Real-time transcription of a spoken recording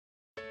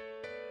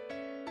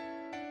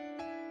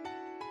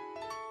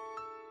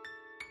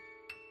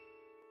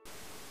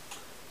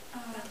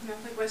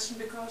Another question,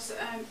 because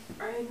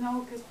I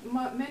know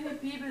many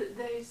people,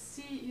 they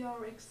see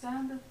your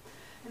example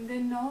and they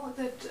know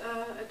that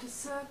at a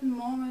certain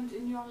moment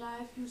in your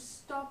life you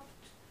stopped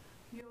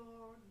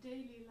your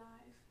daily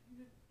life.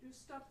 You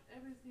stopped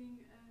everything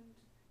and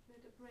you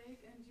had a break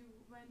and you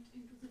went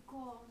into the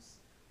course.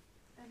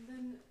 And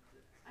then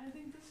I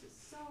think this is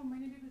so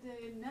many people,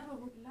 they never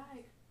would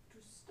like to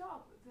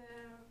stop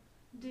their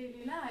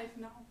daily life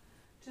now.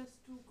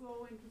 Just to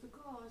go into the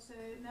course.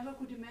 I never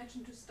could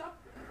imagine to stop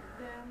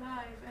their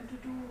life and to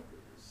do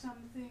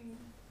something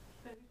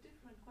very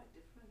different, quite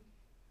different.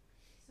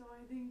 So I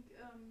think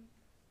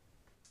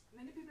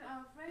many people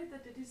are afraid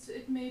that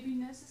it may be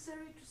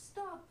necessary to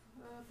stop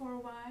for a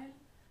while,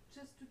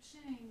 just to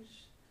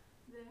change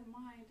their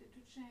mind,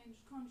 to change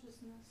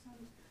consciousness.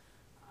 And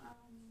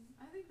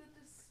I think that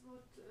is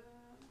what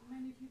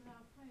many people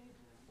are afraid.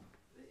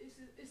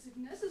 Is it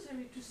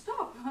necessary to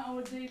stop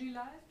our daily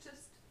life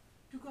just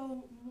to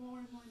go more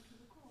and more into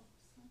the course?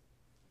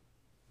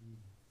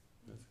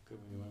 That's a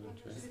good one. You want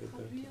to translate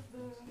that?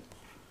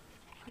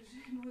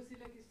 J'ai posé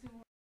la question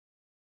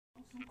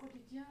en son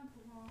quotidien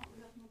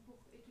pour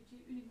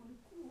étudier uniquement le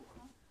cours.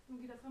 Hein. Donc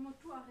il a vraiment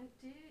tout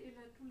arrêté, il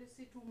a tout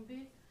laissé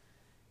tomber.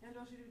 Et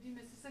alors je lui dis,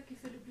 mais c'est ça qui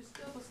fait le plus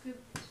peur, parce que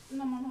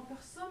normalement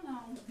personne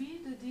n'a envie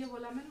de dire,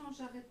 voilà, maintenant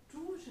j'arrête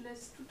tout, je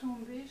laisse tout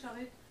tomber,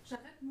 j'arrête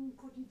mon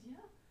quotidien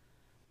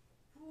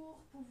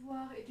pour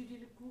pouvoir étudier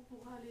le cours,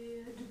 pour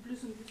aller de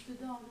plus en plus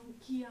dedans. Donc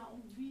qui a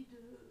envie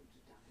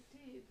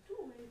d'arrêter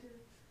tout et de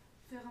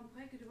faire un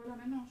break et de voilà,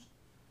 maintenant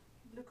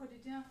le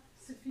quotidien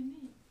c'est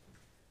fini.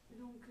 Et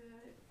donc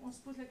on se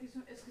pose la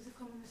question, est-ce que c'est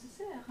vraiment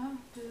nécessaire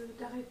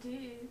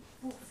d'arrêter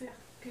pour faire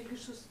quelque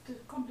chose de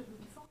complètement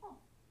différent,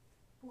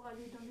 pour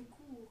aller dans les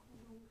cours?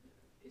 Donc,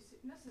 is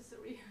it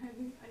necessary? I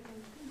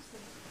don't think so.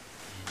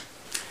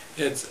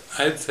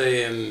 I'd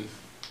say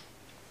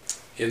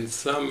in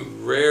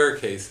some rare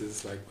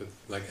cases,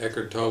 like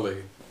Eckhart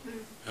Tolle,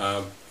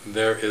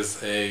 there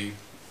is a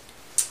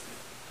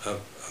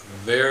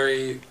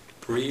very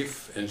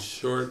brief and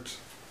short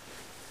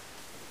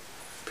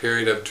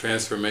period of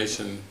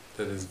transformation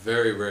that is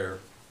very rare.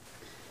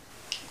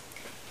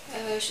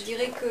 Je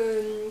dirais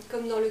que,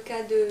 comme dans le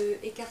cas de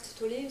Eckhart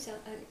Tolle, c'est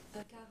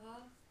un cas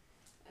rare,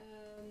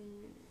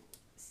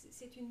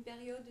 c'est une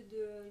période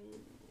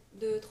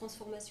de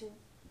transformation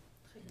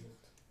très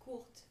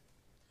courte.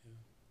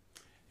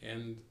 Yeah.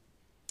 And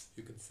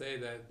you could say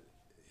that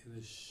in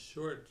a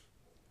short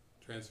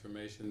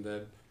transformation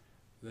that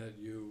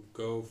you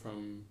go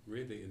from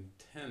really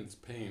intense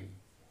pain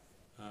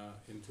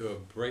into a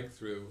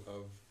breakthrough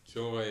of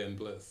joy and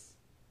bliss.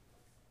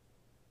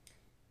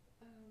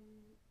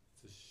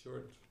 It's a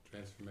short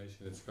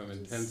transformation, it's from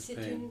intense pain.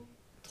 C'est une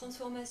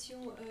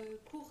transformation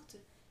courte,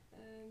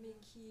 mais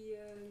qui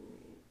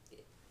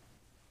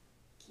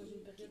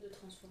une période de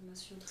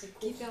transformation très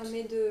courte. Qui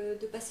permet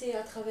de passer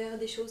à travers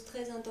des choses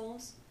très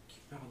intenses. Qui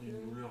part d'une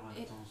douleur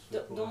intense.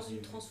 Dans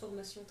une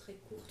transformation très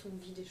courte, on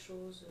vit des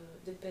choses,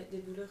 des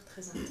douleurs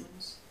très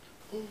intenses.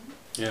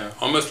 Yeah,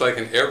 almost like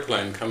an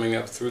airplane coming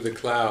up through the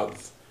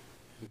clouds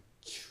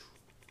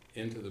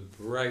into the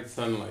bright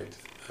sunlight.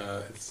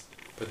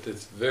 But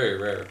it's very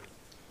rare.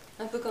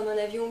 Un peu comme un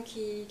avion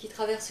qui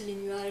traverse les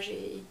nuages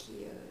et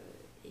qui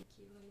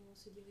vraiment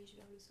se dirige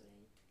vers le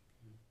soleil.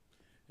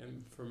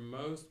 And for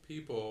most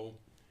people,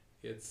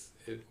 it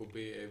will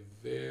be a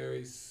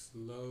very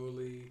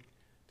slowly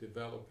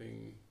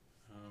developing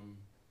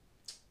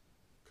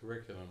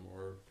curriculum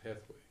or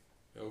pathway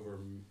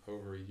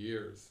over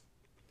years.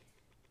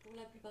 Pour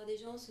la plupart des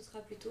gens, ce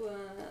sera plutôt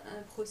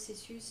un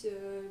processus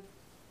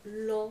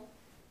lent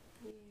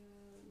et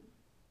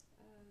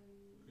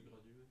plus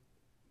gradué.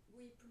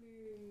 Oui,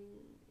 plus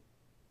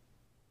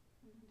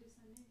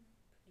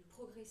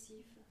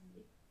progressif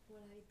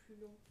et plus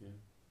long. Yeah.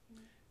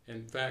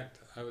 In fact,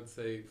 I would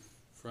say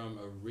from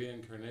a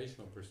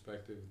reincarnational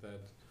perspective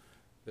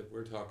that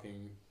we're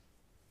talking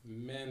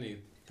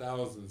many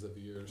thousands of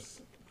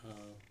years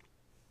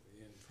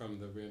from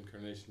the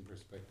reincarnation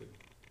perspective.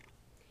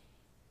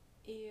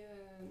 Et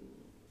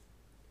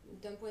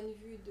d'un point de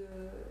vue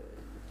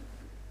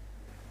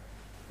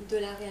de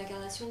la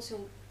réincarnation,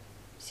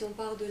 si on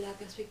part de la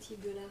perspective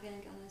de la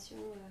réincarnation,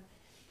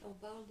 on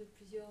parle de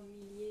plusieurs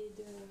milliers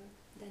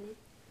d'années.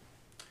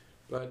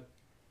 But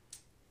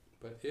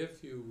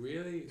if you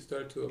really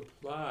start to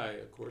apply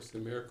A Course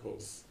in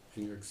Miracles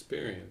in your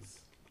experience,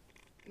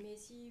 mais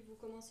si vous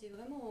commencez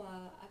vraiment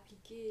à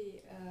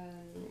appliquer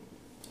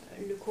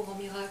le cours en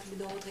miracle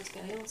dans votre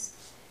expérience,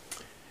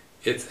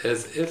 it's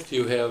as if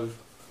you have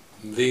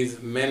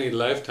these many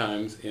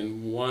lifetimes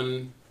in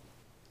one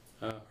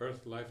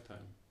earth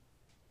lifetime.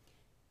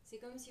 C'est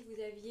comme si vous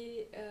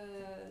aviez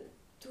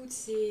toutes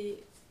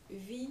ces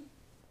vies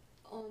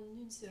en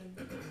une seule.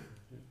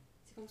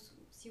 C'est comme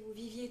si vous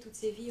viviez toutes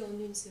ces vies en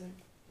une seule.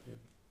 Yeah.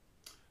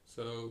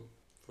 So,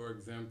 for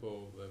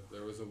example,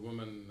 there was a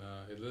woman,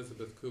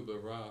 Elizabeth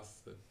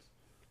Kubler-Ross, that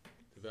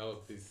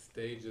developed these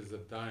stages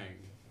of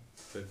dying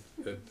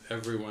that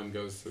everyone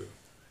goes through.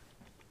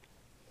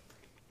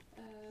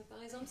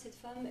 Par exemple, exemple, cette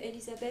femme,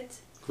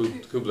 Elisabeth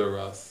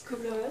Kubler-Ross,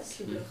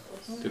 Kubler-Ross,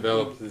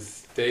 developed the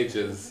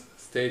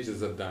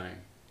stages of dying.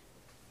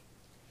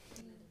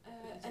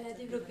 elle a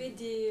développé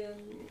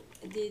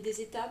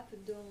des étapes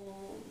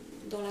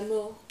dans la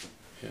mort.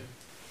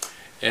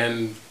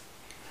 And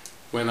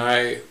when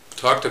I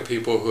talk to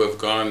people who have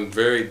gone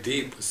very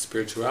deep with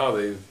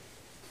spirituality,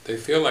 they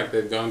feel like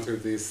they've gone through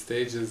these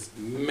stages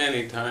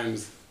many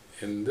times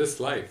in this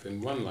life,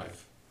 in one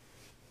life.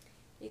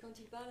 Et quand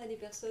il parle à des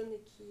personnes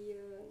qui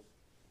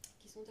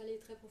sont allées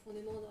très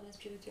profondément dans la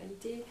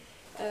spiritualité,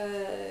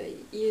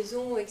 ils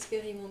ont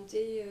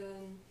expérimenté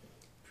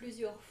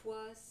plusieurs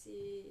fois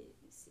ces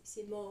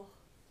morts.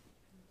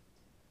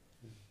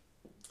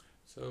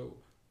 So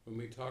when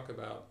we talk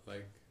about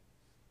like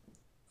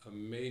a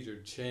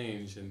major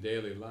change in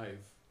daily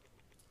life,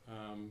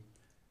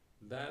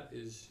 that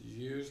is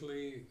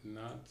usually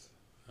not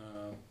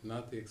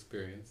the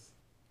experience,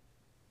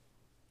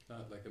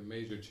 not like a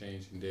major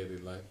change in daily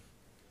life.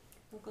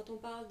 Donc quand on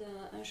parle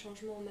d'un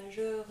changement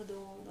majeur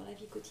dans la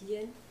vie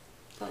quotidienne,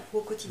 enfin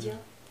au quotidien,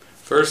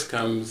 first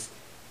comes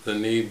the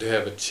need to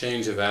have a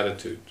change of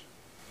attitude,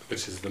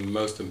 which is the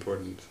most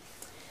important.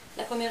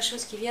 La première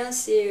chose qui vient,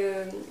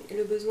 c'est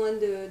le besoin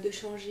de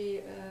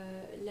changer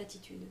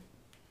l'attitude.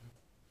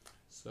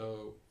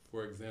 So,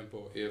 for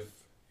example, if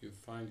you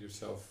find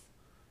yourself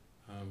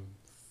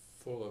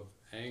full of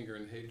anger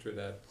and hatred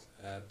at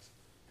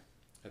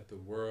the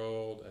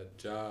world, at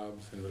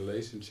jobs and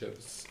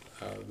relationships,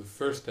 the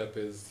first step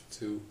is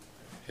to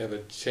have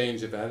a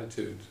change of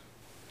attitude.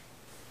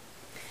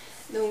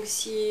 Donc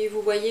si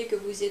vous voyez que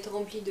vous êtes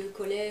rempli de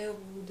colère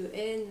ou de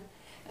haine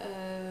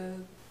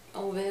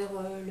envers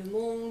le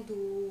monde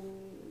ou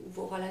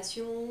vos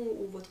relations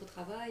ou votre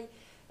travail,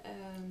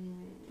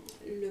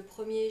 le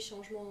premier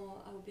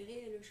changement à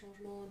opérer est le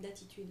changement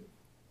d'attitude.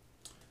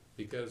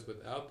 Because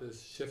without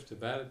this shift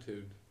of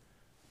attitude,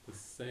 the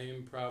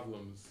same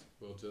problems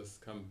will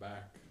just come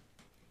back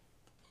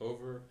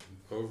over and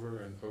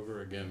over and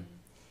over again.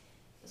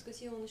 Parce que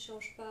si on ne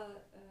change pas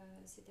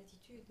cette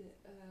attitude,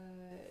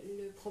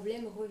 le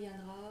problème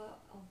reviendra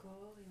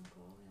encore et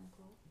encore et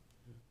encore.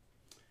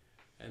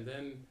 And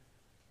then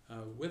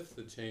with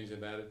the change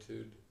of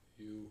attitude,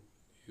 you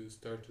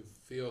start to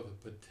feel the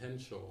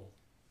potential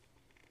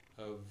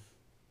of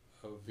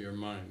your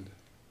mind.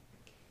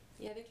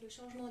 Et avec le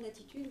changement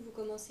d'attitude, vous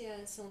commencez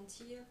à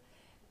sentir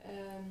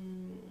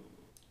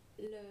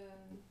le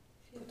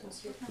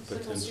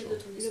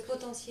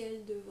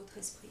potentiel de votre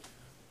esprit.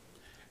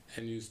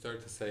 And you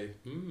start to say,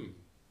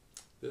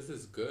 this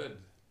is good.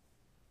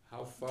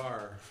 How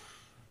far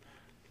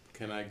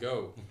can I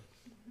go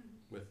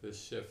with this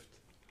shift?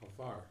 How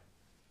far?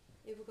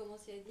 Et vous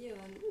commencez à dire,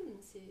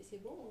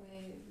 c'est bon,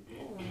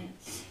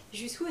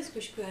 jusqu'où est-ce que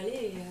je peux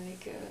aller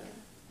avec,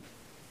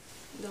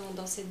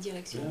 dans cette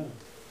direction?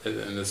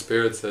 Yeah. And the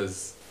Spirit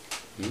says,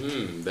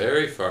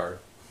 very far.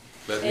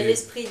 Let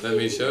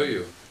me show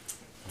you.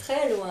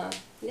 Très loin,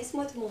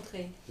 laisse-moi te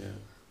montrer. Yeah.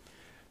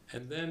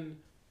 And then,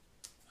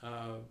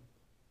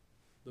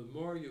 the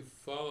more you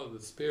follow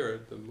the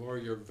Spirit, the more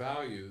your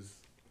values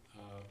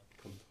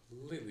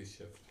completely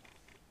shift.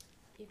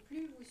 Et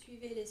plus vous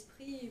suivez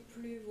l'esprit,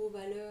 plus vos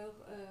valeurs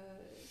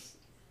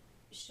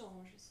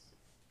changent,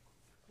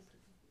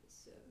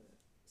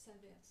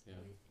 s'inversent,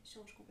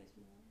 changent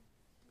complètement.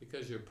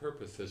 Because your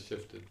purpose has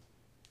shifted.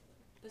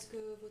 Parce que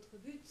votre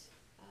but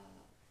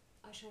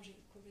a changé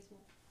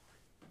complètement.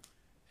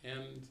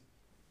 And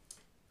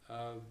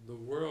the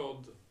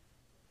world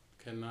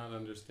cannot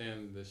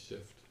understand this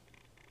shift.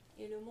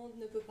 Et le monde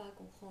ne peut pas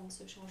comprendre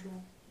ce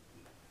changement.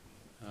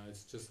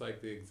 It's just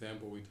like the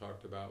example we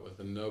talked about with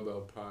the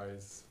Nobel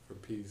Prize for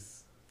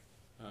Peace,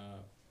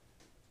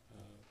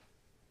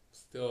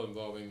 still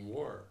involving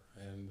war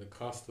and the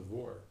cost of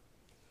war.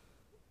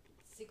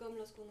 C'est comme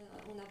lorsqu'on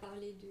a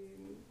parlé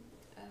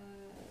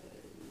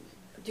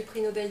du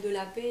prix Nobel de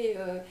la paix.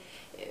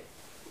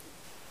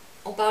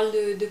 On parle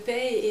de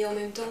paix et en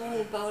même temps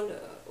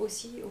on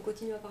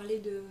continue à parler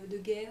de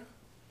guerre.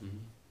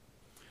 Mm-hmm.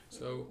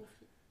 So,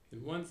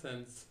 in one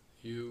sense,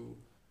 you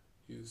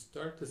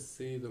start to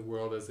see the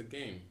world as a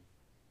game.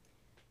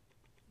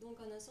 Donc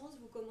en un sens,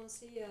 vous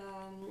commencez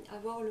à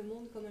voir le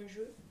monde comme un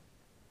jeu.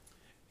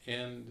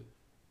 And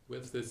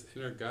with this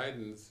inner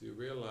guidance, you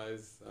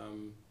realize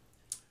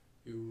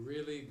you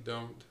really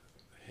don't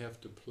have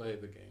to play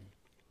the game.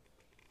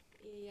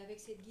 Et avec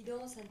cette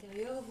guidance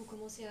intérieure, vous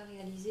commencez à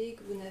réaliser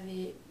que vous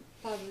n'avez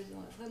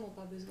vraiment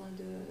pas besoin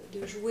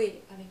de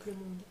jouer avec le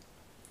monde.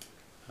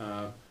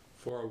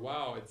 For a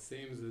while, it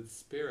seems that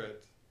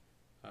Spirit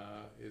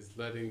is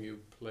letting you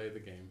play the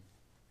game.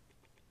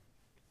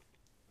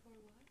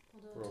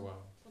 For a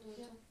while.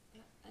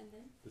 And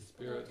then? The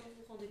Spirit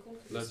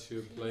lets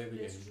you play the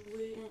game.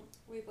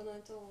 Oui, pendant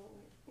un temps,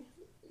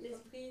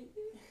 l'esprit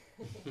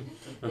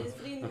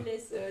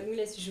nous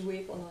laisse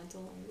jouer pendant un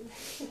temps.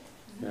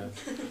 Yes.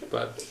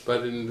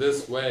 But in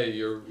this way,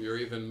 you're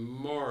even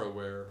more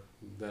aware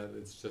that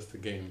it's just a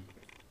game.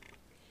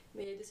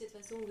 Mais de cette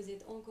façon, vous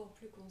êtes encore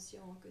plus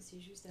conscient que c'est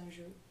juste un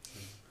jeu.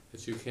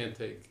 That you can't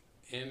take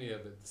any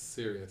of it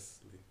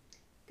seriously.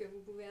 que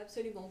vous pouvez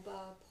absolument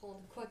pas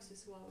prendre quoi que ce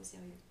soit au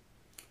sérieux.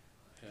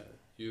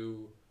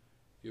 You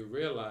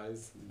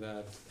realize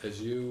that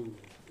as you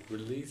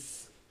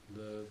release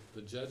the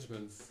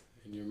judgments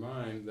in your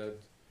mind, that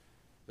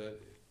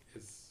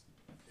it's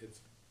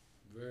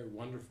very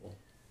wonderful.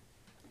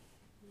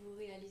 Vous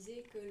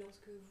réalisez que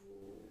lorsque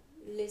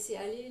vous laissez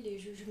aller les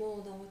jugements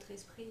dans votre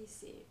esprit,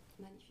 c'est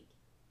magnifique.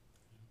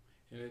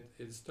 And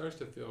it starts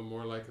to feel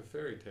more like a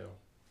fairy tale.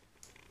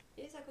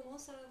 Et ça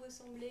commence à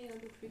ressembler un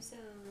peu plus à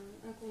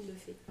un conte de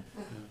fées.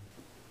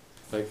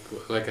 Yeah.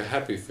 Like a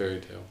happy fairy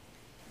tale.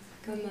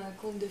 Comme un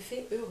conte de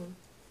fées heureux.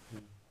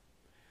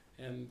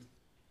 Yeah.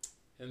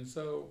 And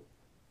so,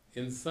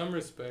 in some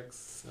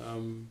respects,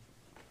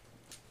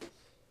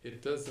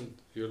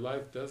 your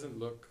life doesn't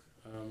look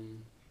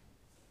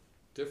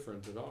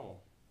different at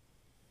all.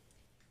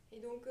 Et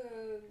donc,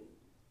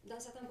 d'un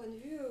certain point de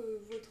vue,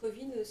 votre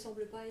vie ne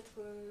semble pas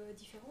être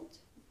différente.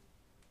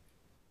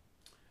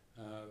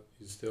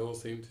 You still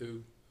seem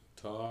to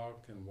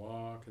talk and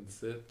walk and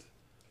sit.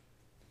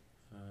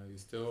 You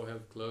still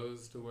have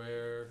clothes to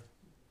wear.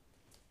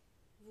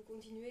 Vous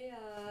continuez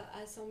à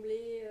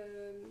assembler,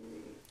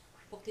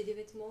 porter des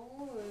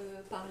vêtements,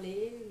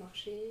 parler,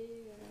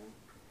 marcher.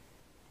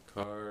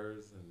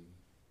 Cars and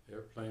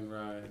airplane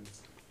rides.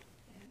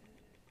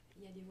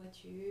 Il y a des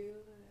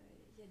voitures,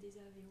 il y a des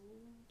avions.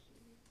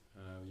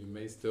 You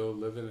may still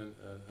live in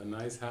a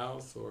nice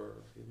house or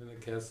even a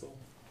castle.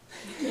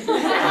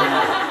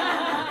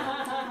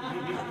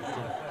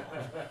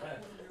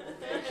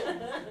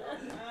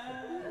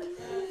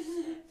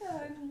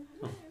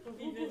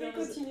 Vous pouvez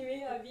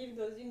continuer à vivre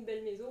dans une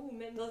belle maison ou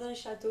même dans un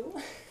château.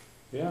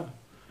 Yeah,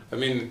 I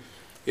mean,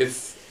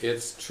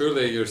 it's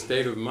truly your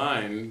state of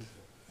mind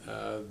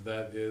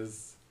that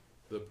is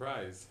the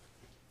prize.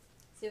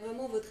 C'est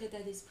vraiment votre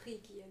état d'esprit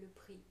qui est le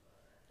prix.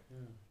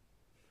 Yeah.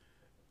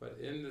 But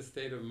in the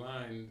state of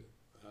mind,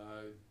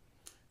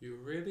 you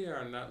really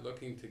are not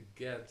looking to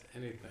get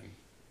anything.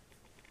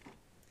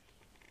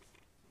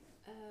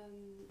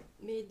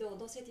 Mais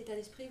dans cet état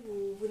d'esprit,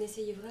 vous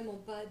n'essayez vraiment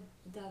pas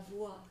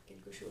d'avoir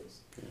quelque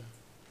chose. Yeah.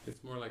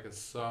 It's more like a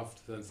soft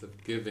sense of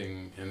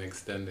giving and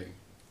extending.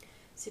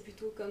 C'est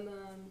plutôt comme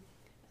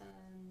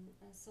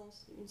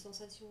une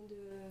sensation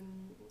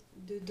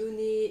de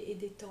donner et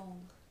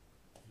d'étendre.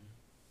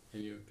 And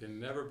you can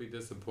never be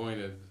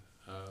disappointed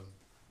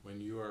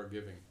when you are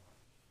giving.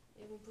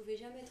 Et vous ne pouvez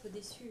jamais être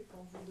déçu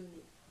quand vous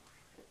donnez.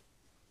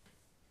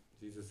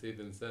 Jesus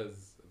even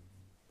says,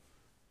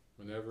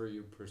 whenever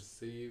you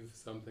perceive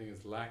something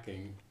is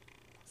lacking,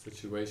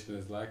 situation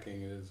is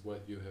lacking, it is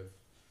what you have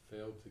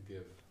failed to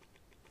give.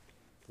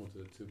 One of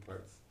the two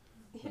parts.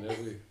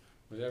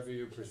 Whenever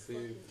you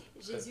perceive...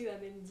 Jésus a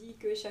même dit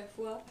que chaque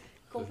fois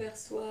qu'on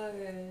perçoit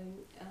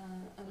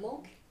un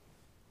manque,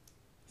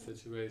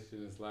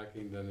 situation is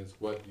lacking, then it's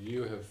what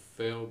you have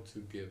failed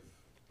to give.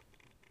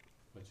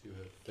 What you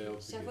have failed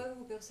to chaque give. fois que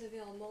vous percevez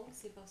un manque,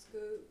 c'est parce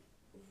que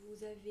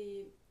vous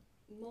avez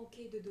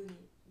manqué de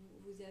donner.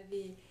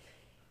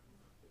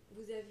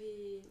 Vous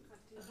avez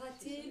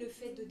raté le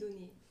fait de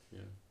donner.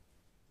 Yeah.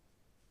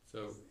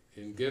 So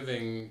in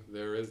giving,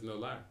 there is no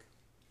lack.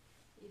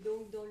 Et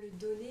donc dans le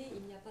donner,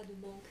 il n'y a pas de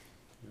manque.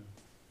 Yeah.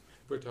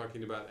 We're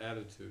talking about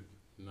attitude,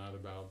 not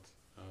about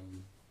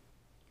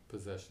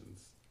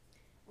possessions.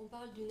 On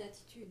parle d'une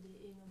attitude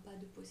et non pas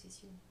de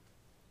possession.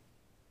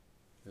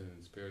 And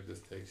in spirit, this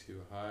takes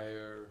you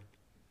higher,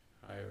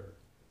 higher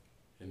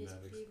in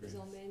that L'esprit vous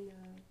experience. emmène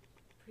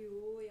plus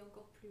haut et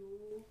encore plus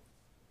haut.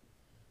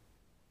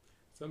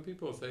 Some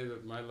people say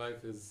that my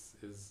life is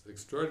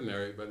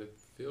extraordinary, but it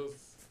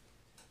feels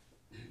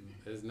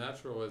as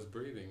natural as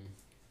breathing.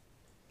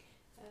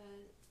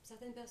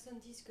 Certaines personnes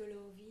disent que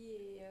leur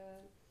vie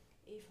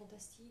est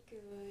fantastique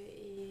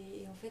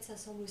et en fait ça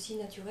semble aussi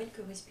naturel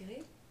que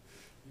respirer.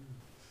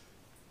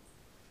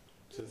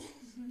 Just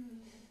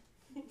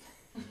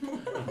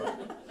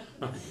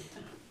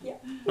Yeah.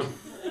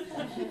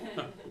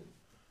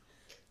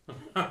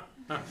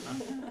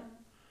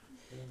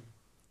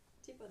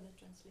 C'est pas de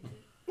translator.